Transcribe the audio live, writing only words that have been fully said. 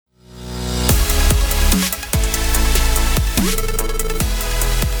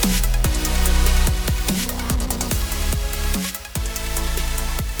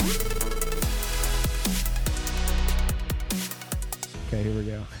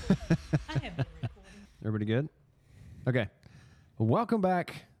I have been recording. Everybody good? Okay. Welcome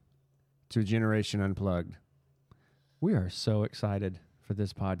back to Generation Unplugged. We are so excited for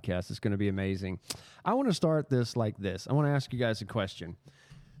this podcast. It's going to be amazing. I want to start this like this. I want to ask you guys a question.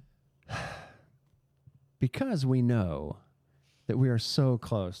 Because we know that we are so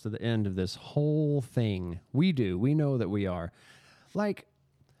close to the end of this whole thing. We know that we are. Like,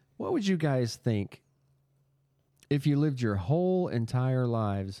 what would you guys think if you lived your whole entire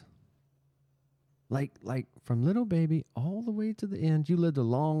lives, like from little baby all the way to the end? You lived a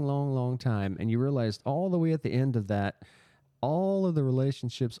long, long, long time, and you realized all the way at the end of that, all of the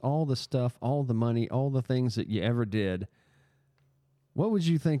relationships, all the stuff, all the money, all the things that you ever did. What would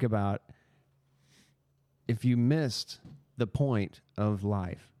you think about if you missed the point of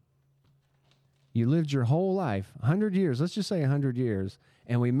life? You lived your whole life, 100 years, let's just say 100 years,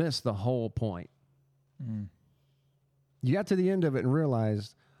 and we missed the whole point. You got to the end of it and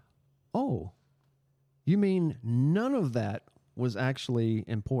realized, oh, you mean none of that was actually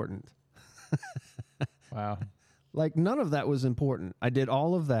important. Wow. Like none of that was important. I did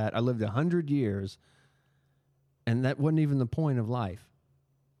all of that. I lived 100 years, and that wasn't even the point of life.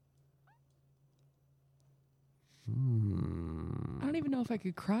 I don't even know if I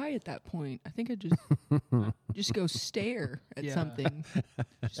could cry at that point. I think I'd just go stare at something.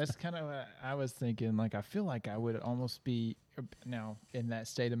 That's kind of what I was thinking. Like, I feel like I would almost be now in that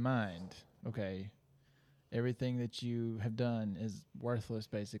state of mind. Okay, everything that you have done is worthless,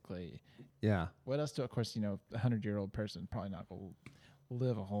 basically. Yeah. What else do, of course, a 100-year-old person probably not going to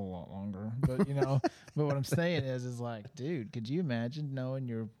live a whole lot longer. But, but what I'm saying is like, dude, could you imagine knowing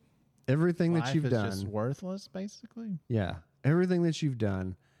your Everything life that you've is done. just worthless, basically? Yeah. Everything that you've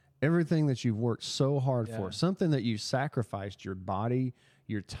done, everything that you've worked so hard Yeah. for, something that you sacrificed, your body,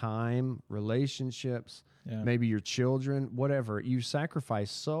 your time, relationships, Yeah. maybe your children, whatever, you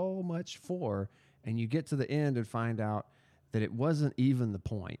sacrificed so much for, and you get to the end and find out that it wasn't even the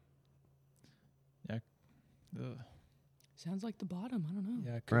point. Yeah. Ugh. Sounds like the bottom. I don't know.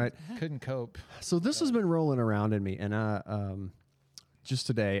 Yeah. Right. Couldn't cope. So this has been rolling around in me, and just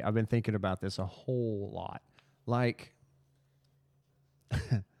today I've been thinking about this a whole lot. Like,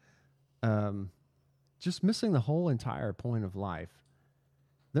 just missing the whole entire point of life.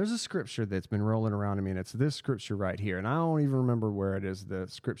 There's a scripture that's been rolling around in me, and it's this scripture right here. And I don't even remember where it is, the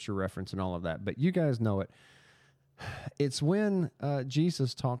scripture reference and all of that, but you guys know it. It's when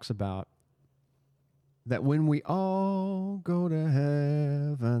Jesus talks about that when we all go to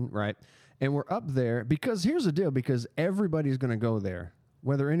heaven, right? And we're up there, because here's the deal, because everybody's going to go there,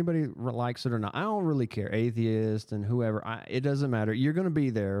 whether anybody likes it or not. I don't really care, atheist and whoever, it doesn't matter. You're going to be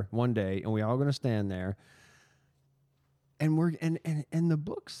there one day, and we're all going to stand there. And and the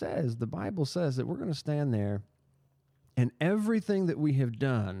book says, the Bible says that we're going to stand there, and everything that we have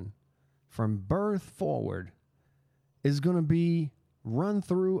done from birth forward is going to be run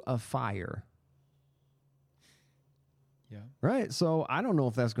through a fire. Yeah. Right. So I don't know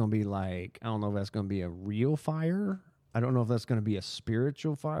if that's going to be I don't know if that's going to be a real fire. I don't know if that's going to be a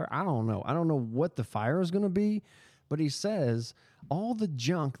spiritual fire. I don't know. I don't know what the fire is going to be, but he says all the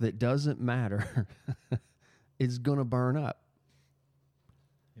junk that doesn't matter is going to burn up.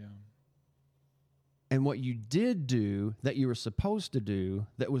 Yeah. And what you did do that you were supposed to do,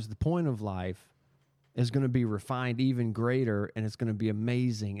 that was the point of life, is going to be refined even greater, and it's going to be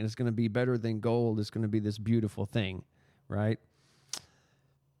amazing, and it's going to be better than gold. It's going to be this beautiful thing. Right.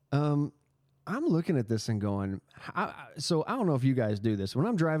 I'm looking at this and going, so I don't know if you guys do this. When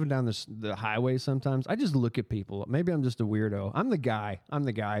I'm driving down the highway, sometimes I just look at people. Maybe I'm just a weirdo. I'm the guy.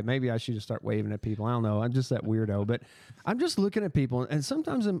 Maybe I should just start waving at people. I don't know. I'm just that weirdo. But I'm just looking at people, and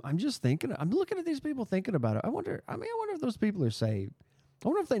sometimes I'm just thinking. I'm looking at these people, thinking about it. I wonder if those people are saved. I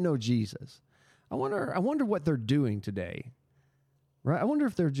wonder if they know Jesus. I wonder what they're doing today. Right? I wonder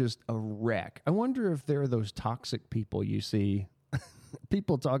if they're just a wreck. I wonder if they're those toxic people you see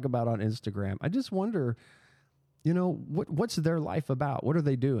people talk about on Instagram. I just wonder, what's their life about? What are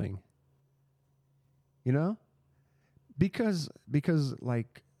they doing? Because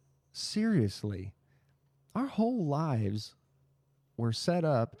like, seriously, our whole lives were set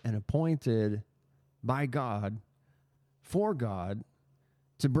up and appointed by God, for God,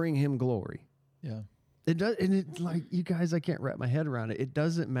 to bring him glory. Yeah. It does, and it's like, you guys, I can't wrap my head around it. It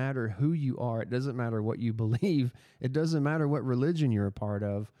doesn't matter who you are. It doesn't matter what you believe. It doesn't matter what religion you're a part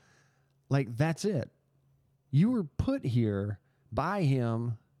of. Like, that's it. You were put here by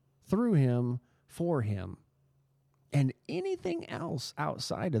him, through him, for him. And anything else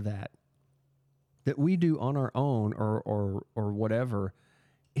outside of that we do on our own or whatever,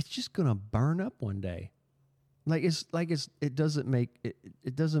 it's just going to burn up one day. It doesn't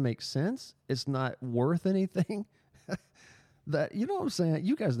make sense. It's not worth anything. That, you know what I'm saying?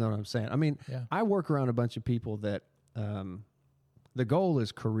 You guys know what I'm saying. I mean, Yeah. I work around a bunch of people that the goal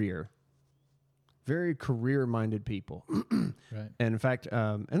is career. Very career-minded people. Right. And in fact,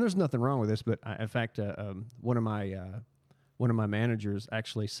 and there's nothing wrong with this, but one of my managers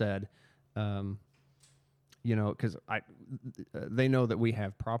actually said, because they know that we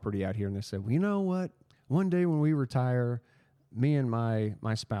have property out here, and they said, well, you know what? One day when we retire, me and my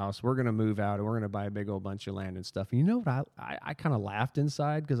spouse, we're gonna move out and we're gonna buy a big old bunch of land and stuff. And you know what? I kind of laughed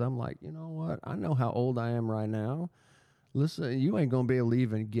inside because I'm like, you know what? I know how old I am right now. Listen, you ain't gonna be able to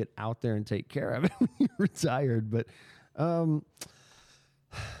leave and get out there and take care of it when you're retired. But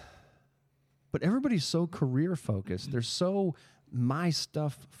everybody's so career focused. They're so my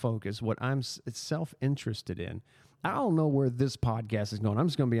stuff focused. What I'm self-interested in. I don't know where this podcast is going. I'm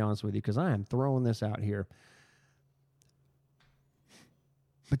just gonna be honest with you because I am throwing this out here.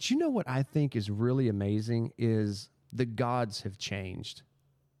 But you know what I think is really amazing is the gods have changed.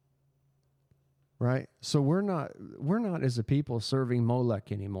 Right? So we're not as a people serving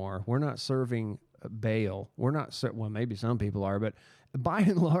Molech anymore. We're not serving Baal. We're not, well, maybe some people are, but by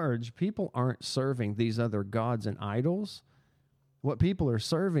and large, people aren't serving these other gods and idols. What people are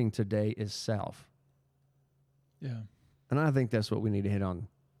serving today is self. Yeah. And I think that's what we need to hit on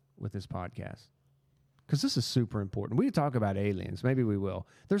with this podcast. Because this is super important. We talk about aliens. Maybe we will.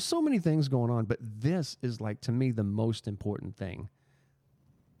 There's so many things going on, but this is, like, to me, the most important thing.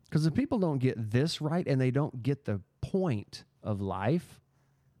 Because if people don't get this right and they don't get the point of life.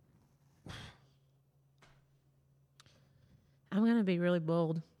 I'm going to be really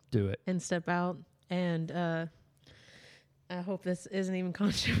bold. Do it. And step out. And I hope this isn't even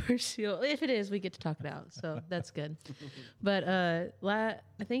controversial. If it is, we get to talk it out. So that's good. But I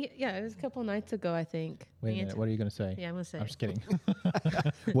think, it was a couple nights ago, I think. Wait a minute. What are you going to say? Yeah, I'm going to say I'm it. just kidding.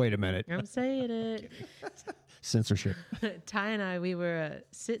 Wait a minute. I'm saying it. Censorship. Ty and I, we were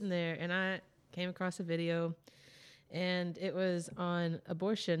sitting there, and I came across a video, and it was on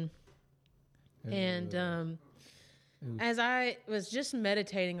abortion. And as I was just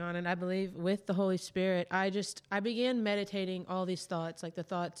meditating on it, I believe with the Holy Spirit, I began meditating all these thoughts, like the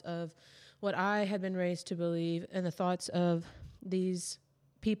thoughts of what I had been raised to believe, and the thoughts of these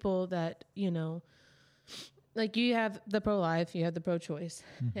people that, like you have the pro-life, you have the pro-choice.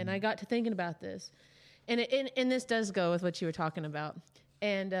 Mm-hmm. And I got to thinking about this. And this does go with what you were talking about.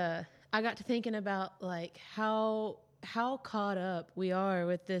 And I got to thinking about, like, how caught up we are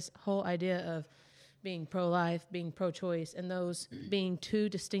with this whole idea of being pro-life, being pro-choice, and those being two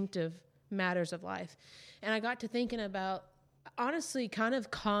distinctive matters of life. And I got to thinking about, honestly, kind of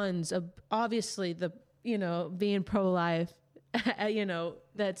cons of, obviously, being pro-life,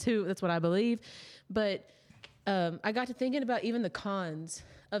 that's what I believe. But I got to thinking about even the cons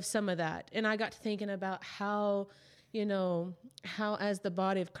of some of that. And I got to thinking about how as the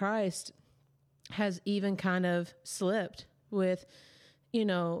body of Christ has even kind of slipped with,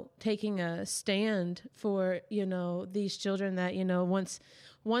 taking a stand for, these children that,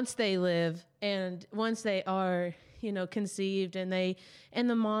 once they live and once they are, conceived and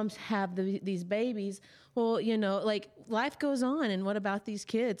the moms have these babies, well, like life goes on. And what about these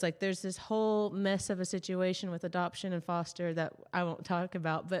kids? Like there's this whole mess of a situation with adoption and foster that I won't talk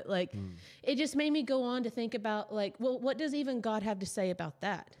about, but like, it just made me go on to think about, like, well, what does even God have to say about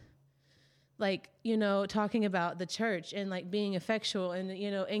that? Like, talking about the church and like being effectual and,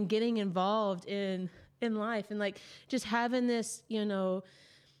 and getting involved in life and like just having this,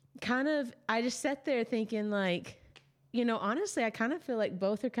 kind of, I just sat there thinking like, honestly, I kind of feel like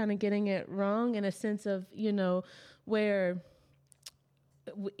both are kind of getting it wrong in a sense of, where,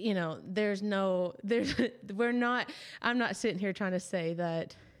 I'm not sitting here trying to say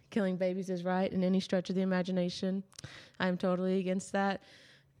that killing babies is right in any stretch of the imagination. I'm totally against that.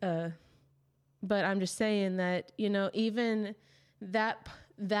 But I'm just saying that, even that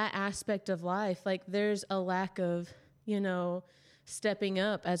aspect of life, like there's a lack of, stepping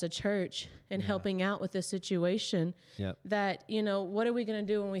up as a church and helping out with this situation. Yep. That, what are we going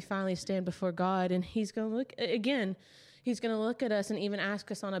to do when we finally stand before God? And he's going to look at us and even ask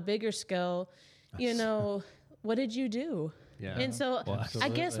us on a bigger scale, what did you do? Yeah. And so I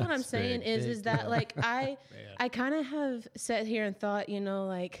guess what I'm saying is that like, I kind of have sat here and thought,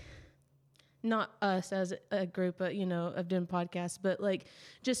 like, not us as a group, but, of doing podcasts, but like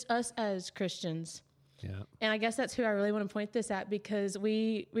just us as Christians. Yeah. And I guess that's who I really want to point this at, because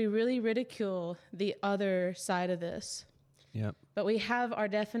we really ridicule the other side of this. Yep. But we have our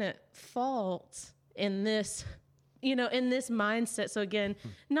definite faults in this in this mindset. So again,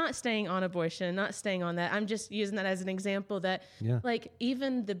 not staying on abortion, not staying on that. I'm just using that as an example that like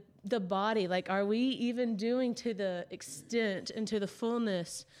even the body, like, are we even doing to the extent and to the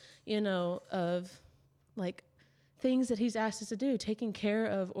fullness, of like things that he's asked us to do, taking care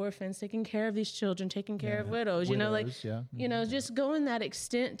of orphans, taking care of these children, taking care of widows, just going that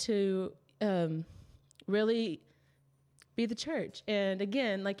extent to really be the church. And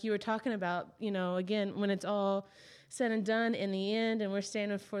again, like you were talking about, again, when it's all said and done in the end and we're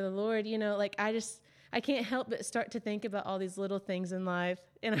standing before the Lord, like I can't help but start to think about all these little things in life.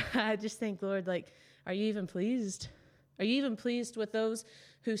 And I just think, Lord, like, are you even pleased? Are you even pleased with those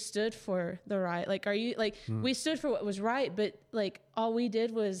who stood for the right? Like, are you like, we stood for what was right, but like all we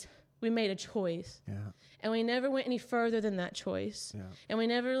did was we made a choice. Yeah. And we never went any further than that choice. Yeah. And we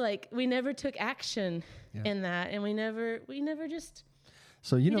never took action in that. And we never just.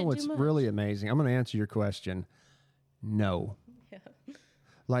 So, what's really amazing? I'm going to answer your question. No. Yeah.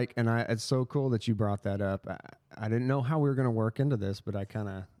 Like, and it's so cool that you brought that up. I didn't know how we were going to work into this, but I kind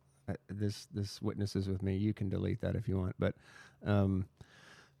of, this witnesses with me. You can delete that if you want. But,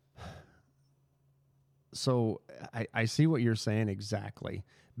 so I see what you're saying exactly,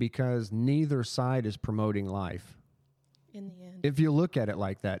 because neither side is promoting life. In the end. If you look at it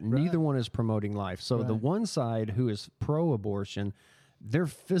like that, neither one is promoting life. So the one side who is pro-abortion, they're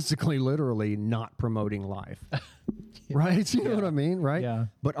physically, literally not promoting life. Right? You know what I mean? Right? Yeah.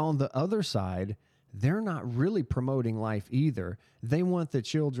 But on the other side, they're not really promoting life either. They want the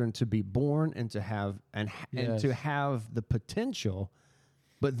children to be born and to have and to have the potential,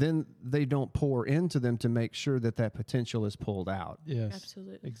 but then they don't pour into them to make sure that potential is pulled out. Yes.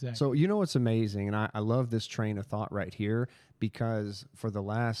 Absolutely. Exactly. So what's amazing, and I love this train of thought right here, because for the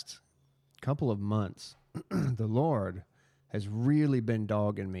last couple of months, the Lord has really been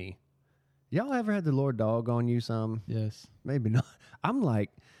dogging me. Y'all ever had the Lord dog on you some? Yes. Maybe not.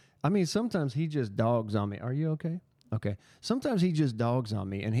 Sometimes he just dogs on me. Are you okay? Okay. Sometimes he just dogs on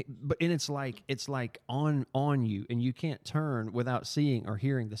me, and it's like on you, and you can't turn without seeing or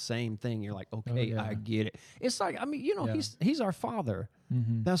hearing the same thing. You're like, okay, I get it. It's like, he's our father.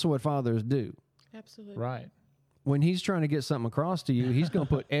 Mm-hmm. That's what fathers do. Absolutely. Right. When he's trying to get something across to you, he's going to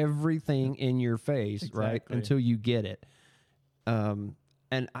put everything in your face, right, until you get it. And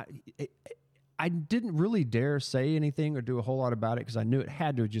I didn't really dare say anything or do a whole lot about it because I knew it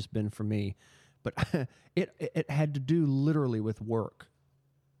had to have just been for me. But it had to do literally with work,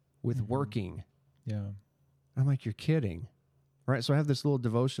 with working. Yeah. I'm like, you're kidding. Right? So I have this little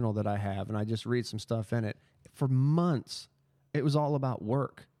devotional that I have, and I just read some stuff in it. For months, it was all about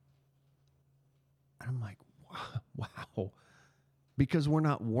work. And I'm like, wow. Because we're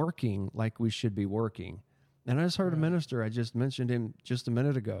not working like we should be working. And I just heard a minister, I just mentioned him just a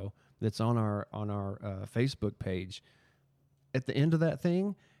minute ago, that's on our Facebook page. At the end of that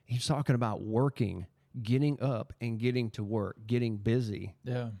thing, he's talking about working, getting up and getting to work, getting busy.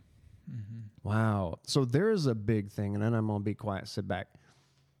 Yeah. Mm-hmm. Wow. So there is a big thing, and then I'm gonna be quiet, sit back.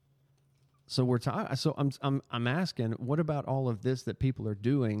 So we're talking. So I'm asking, what about all of this that people are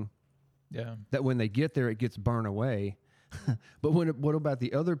doing? Yeah. That when they get there, it gets burned away. But what about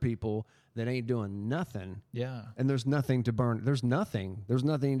the other people that ain't doing nothing? Yeah. And there's nothing to burn. There's nothing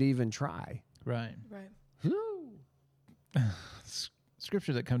to even try. Right. Right.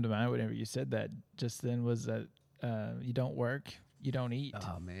 Scripture that come to mind whenever you said that just then was that you don't work, you don't eat.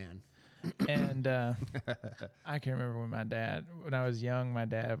 Oh, man. And I can remember when I was young, my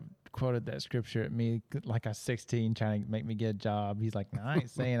dad quoted that scripture at me like I was 16 trying to make me get a job. He's like, no, I ain't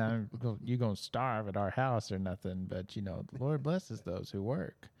saying you're going to starve at our house or nothing, but, the Lord blesses those who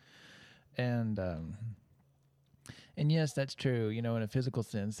work. And yes, that's true, in a physical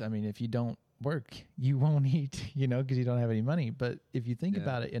sense. I mean, if you don't work, you won't eat, because you don't have any money. But if you think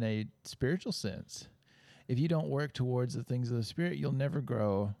about it in a spiritual sense, if you don't work towards the things of the Spirit, you'll never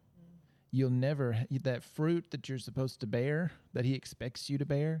grow. You'll never, that fruit that you're supposed to bear, that he expects you to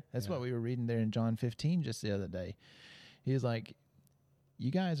bear. That's what we were reading there in John 15 just the other day. He was like, you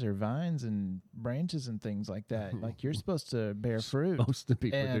guys are vines and branches and things like that. Like, you're supposed to bear fruit. Supposed to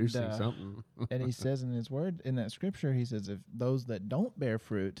be producing something. And he says in his word, in that scripture, he says, if those that don't bear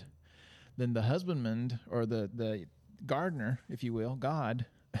fruit, then the husbandman or the gardener, if you will, God,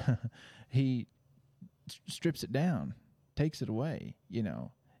 he strips it down, takes it away,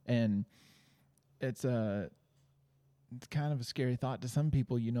 and it's kind of a scary thought to some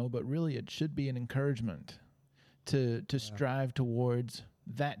people, but really it should be an encouragement to strive towards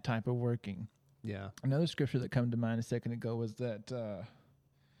that type of working. Yeah. Another scripture that came to mind a second ago was that,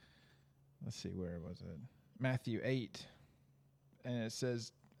 let's see, where was it? Matthew 8. And it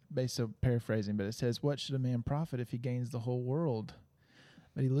says, paraphrasing, but it says, "What should a man profit if he gains the whole world,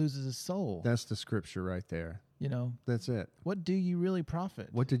 but he loses his soul?" That's the scripture right there. You know, That's it. what do you really profit?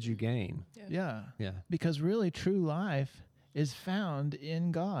 What did you gain? Yeah. Yeah. Because really, true life is found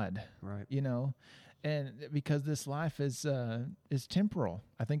in God. Right. You know, and because this life is temporal.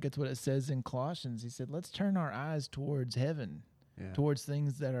 I think it's what it says in Colossians. He said, "Let's turn our eyes towards heaven, Yeah. towards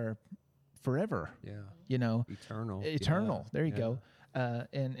things that are forever." Yeah. You know, Eternal. eternal. Yeah. There you Yeah. go.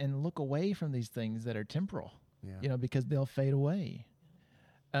 And look away from these things that are temporal. Yeah. You know, because they'll fade away.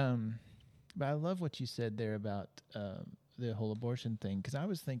 But I love what you said there about the whole abortion thing, because I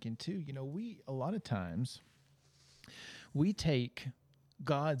was thinking too. You know, a lot of times we take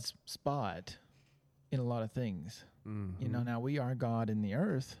God's spot in a lot of things. Mm-hmm. You know, now we are God in the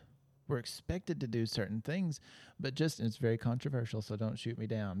earth. We're expected to do certain things, but and it's very controversial, so don't shoot me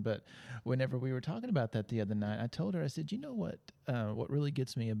down. But whenever we were talking about that the other night, I told her, I said, you know what really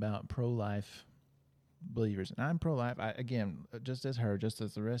gets me about pro-life believers, and I'm pro-life, again, just as her, just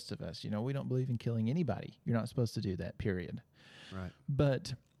as the rest of us, you know, we don't believe in killing anybody. You're not supposed to do that, period. Right.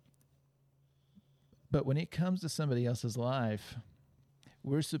 But when it comes to somebody else's life,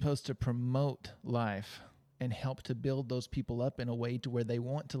 we're supposed to promote life and help to build those people up in a way to where they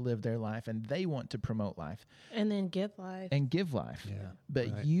want to live their life and they want to promote life. And then give life. And give life. Yeah.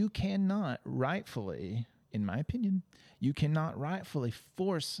 But right. you cannot rightfully, in my opinion, you cannot rightfully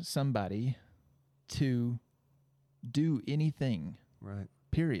force somebody to do anything. Right.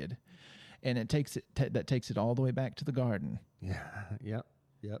 Period. And it takes it that takes it all the way back to the garden. Yeah. Yep.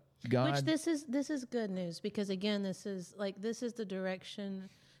 Yep. God. Which this is good news, because again, this is the direction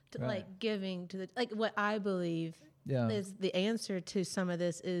to Right. like giving to the, like what I believe Yeah. is the answer to some of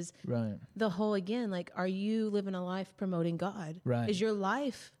this is Right. the whole, again, like, are you living a life promoting God? Right. Is your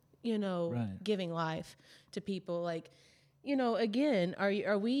life, you know, Right. giving life to people? Like, you know, again,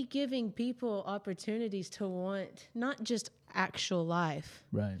 are we giving people opportunities to want not just actual life?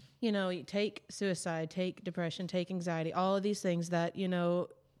 Right. You know, you take suicide, take depression, take anxiety, all of these things that, you know,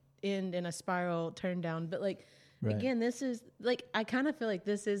 end in a spiral turn down. But like, Right. again, this is like, I kind of feel like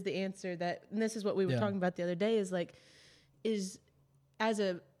this is the answer that, and this is what we were Yeah. talking about the other day, is like, is as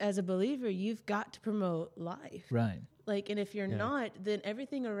a believer, you've got to promote life. Right. Like, and if you're Yeah. not, then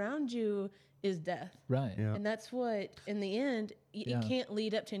everything around you is death. Right. Yeah. And that's what, in the end, Yeah. it can't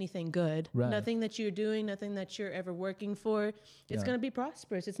lead up to anything good. Right. Nothing that you're doing, nothing that you're ever working for, it's Yeah. going to be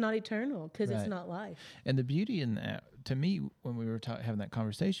prosperous. It's not eternal because Right. it's not life. And the beauty in that, to me, when we were having that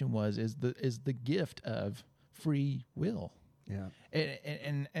conversation, is the gift of free will. Yeah.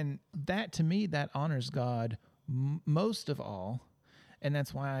 And that, to me, that honors God most of all. And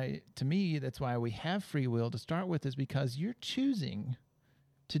that's why, to me, that's why we have free will to start with, is because you're choosing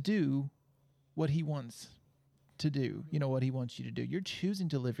to do what he wants to do, you know, what he wants you to do. You're choosing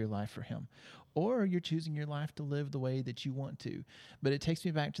to live your life for him, or you're choosing your life to live the way that you want to. But it takes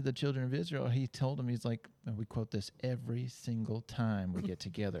me back to the children of Israel. He told them, he's like, and we quote this every single time we get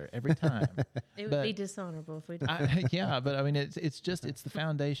together, every time. It would But- be dishonorable if we did. Yeah, but I mean, it's the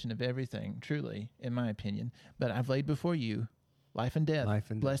foundation of everything, truly, in my opinion. But I've laid before you life and death,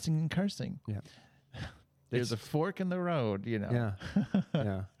 Life and death. blessing and cursing. Yeah. There's a fork in the road, you know. Yeah.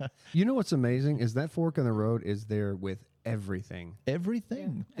 Yeah. You know what's amazing is that fork in the road is there with everything.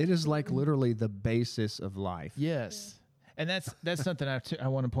 Everything. It is like literally the basis of life. Yes. And that's something I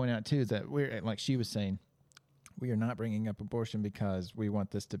want to point out too, is that we're, like she was saying, we are not bringing up abortion because we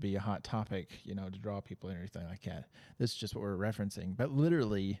want this to be a hot topic, you know, to draw people and everything like that. This is just what we're referencing. But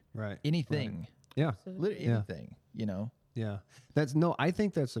literally Right. anything, Yeah. literally Yeah. anything, you know. Yeah. I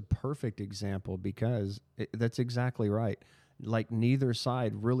think that's a perfect example because that's exactly right. Like neither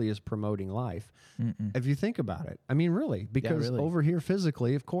side really is promoting life. Mm-mm. If you think about it, I mean, really, because really. over here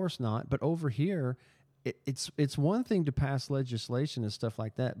physically, of course not, but over here, it's one thing to pass legislation and stuff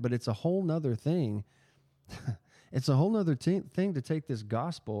like that, but it's a whole nother thing. It's a whole nother thing to take this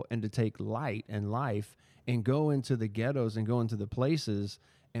gospel and to take light and life and go into the ghettos and go into the places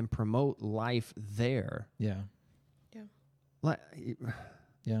and promote life there. Yeah. Like,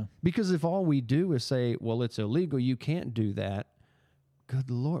 Yeah. because if all we do is say, well, it's illegal, you can't do that, good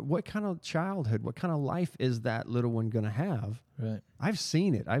Lord, what kind of childhood, what kind of life is that little one going to have? Right. I've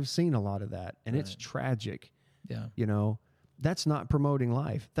seen it. I've seen a lot of that, and it's Right. tragic. Yeah. You know, that's not promoting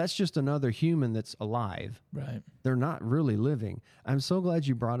life. That's just another human that's alive. Right. They're not really living. I'm so glad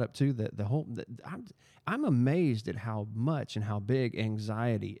you brought up too that I'm amazed at how much and how big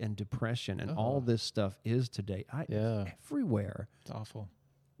anxiety and depression and all this stuff is today. Yeah. Everywhere. It's awful.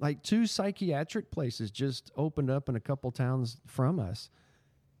 Like 2 psychiatric places just opened up in a couple towns from us.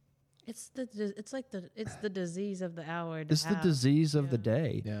 It's the disease of the hour. It's the disease of the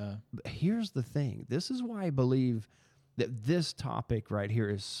day. Yeah. But here's the thing. This is why I believe that this topic right here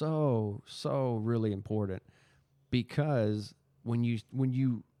is so really important, because when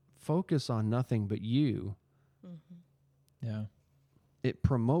you focus on nothing but you, Yeah.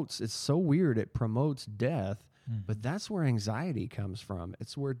 it's so weird. It promotes death, but that's where anxiety comes from.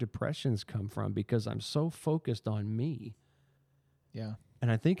 It's where depressions come from, because I'm so focused on me. Yeah.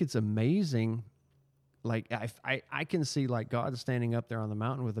 And I think it's amazing. Like I can see like God standing up there on the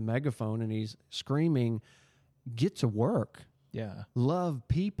mountain with a megaphone, and he's screaming, get to work, Yeah. love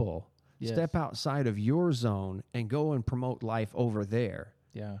people, Yes. step outside of your zone and go and promote life over there.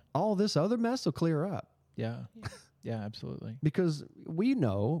 Yeah. All this other mess will clear up, Yeah. Yeah, absolutely. because we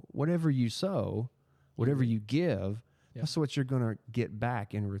know whatever you sow, whatever you give, Yeah. that's what you're going to get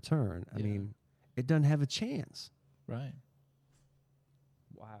back in return. I Yeah. mean, it doesn't have a chance. Right.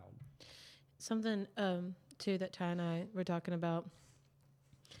 Wow. Something too that Ty and I were talking about,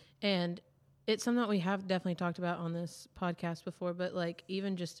 and it's something that we have definitely talked about on this podcast before, but like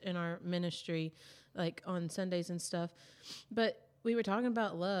even just in our ministry, like on Sundays and stuff. But we were talking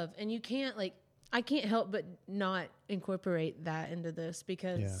about love, and you can't I can't help but not incorporate that into this,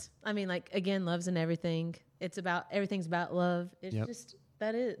 because I mean, like, again, love's in everything. Everything's about love. It's just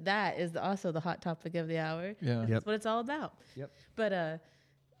that is also the hot topic of the hour. Yeah. That's what it's all about. Yep. But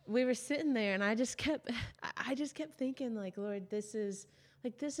we were sitting there, and I just kept thinking, like, Lord, this is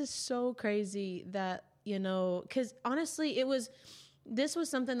so crazy that, because honestly, this was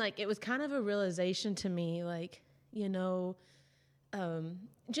something, like, it was kind of a realization to me, like,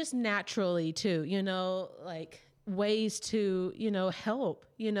 just naturally too, like ways to, help,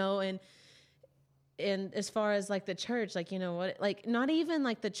 and as far as like the church, like, like not even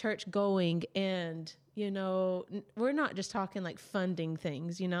like the church going and, we're not just talking like funding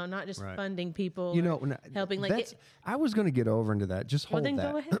things, not just funding people, helping, like I was going to get over into that. Just hold then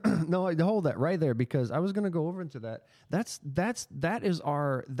that. go ahead. No, hold that right there, because I was going to go over into that. That is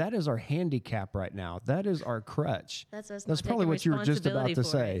our handicap right now. That is our crutch. That's us. That's not probably taking what you were just about responsibility to for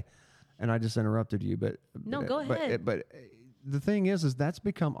say, it. and I just interrupted you. But No, go ahead. But the thing is that's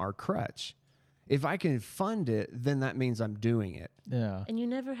become our crutch. If I can fund it, then that means I'm doing it. Yeah. And you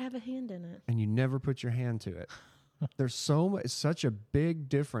never have a hand in it. And you never put your hand to it. There's such a big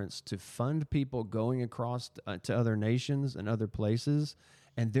difference to fund people going across to other nations and other places,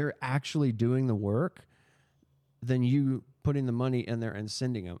 and they're actually doing the work, than you putting the money in there and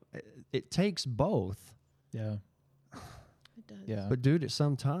sending them. It takes both. Yeah. It does. Yeah. But dude, at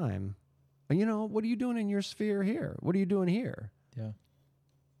some time, what are you doing in your sphere here? What are you doing here? Yeah.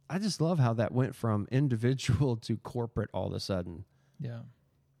 I just love how that went from individual to corporate all of a sudden, Yeah.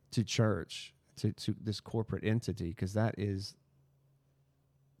 to church, to this corporate entity, because that's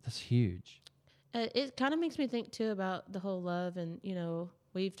huge. It kind of makes me think too about the whole love, and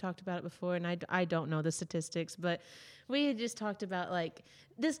we've talked about it before, and I don't know the statistics, but we had just talked about, like,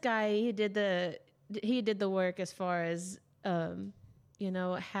 this guy, he did the work as far as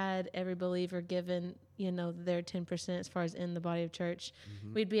had every believer given their 10% as far as in the body of church,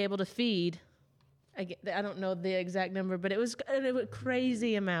 we'd be able to feed. I don't know the exact number, but it was a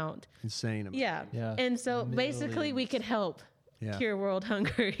crazy amount. Insane amount. Yeah. Yeah. And so basically we could help cure world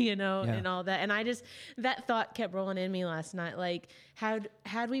hunger, and all that. And that thought kept rolling in me last night. Like, had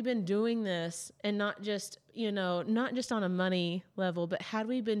we been doing this, and not just on a money level, but had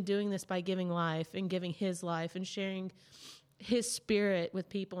we been doing this by giving life and giving his life and sharing his spirit with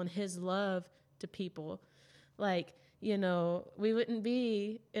people and his love to people, like, we wouldn't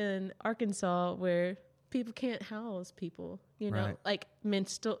be in Arkansas where people can't house people, Right. like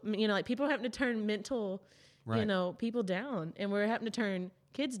mental, like people are having to turn mental, Right. people down, and we're having to turn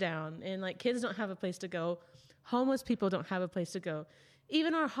kids down, and like kids don't have a place to go. Homeless people don't have a place to go.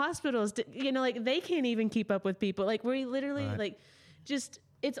 Even our hospitals, like they can't even keep up with people. Like we literally Right. like just,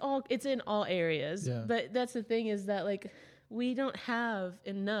 it's in all areas. Yeah. But that's the thing, is that like we don't have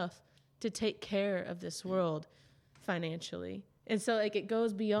enough to take care of this world financially. And so like it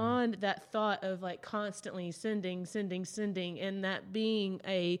goes beyond that thought of like constantly sending, and that being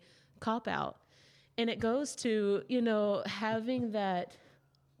a cop out. And it goes to, having that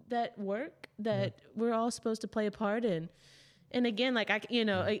work that we're all supposed to play a part in. And again, like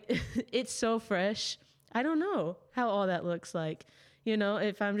it's so fresh. I don't know how all that looks like,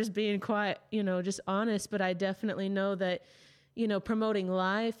 if I'm just being quiet, just honest, but I definitely know that, promoting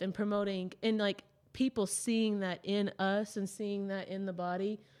life and promoting, and like people seeing that in us and seeing that in the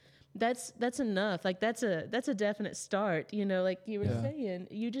body, that's enough. Like that's a definite start, like you were saying,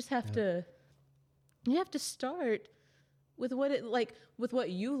 you just have to start with what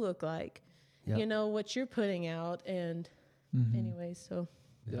you look like, Yep. you know, what you're putting out. And anyways, so.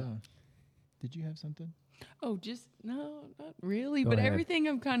 Yeah. Did you have something? Oh, just no, not really. Go But ahead. everything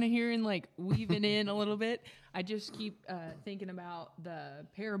I'm kind of hearing, like weaving in a little bit. I just keep thinking about the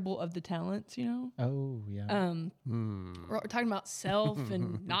parable of the talents. You know, Oh, yeah. we're talking about self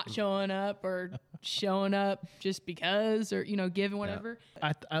and not showing up or showing up just because, or giving whatever.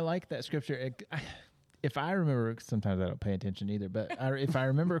 I like that scripture. If I remember, sometimes I don't pay attention either, but if I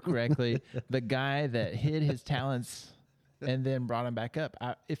remember correctly, the guy that hid his talents and then brought him back up,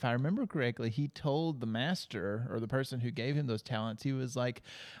 if I remember correctly, he told the master or the person who gave him those talents, he was like,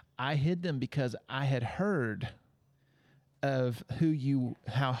 I hid them because I had heard of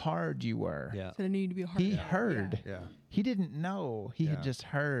how hard you were. Yeah. So they need to be hard. He heard. Yeah. He didn't know. He had Yeah. just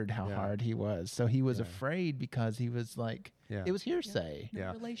heard how Yeah. hard he was. So he was Yeah. afraid because he was like, Yeah. it was hearsay. No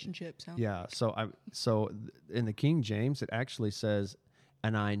Yeah. relationship sounds. Yeah. So in the King James, it actually says,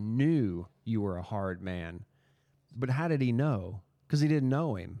 "And I knew you were a hard man." But how did he know? Because he didn't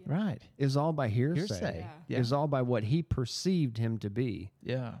know him. Right. It was all by hearsay. Hearsay. It was all by what he perceived him to be.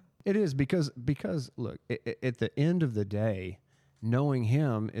 Yeah. It is because look, at the end of the day, knowing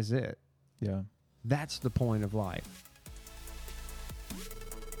him is it. Yeah. That's the point of life.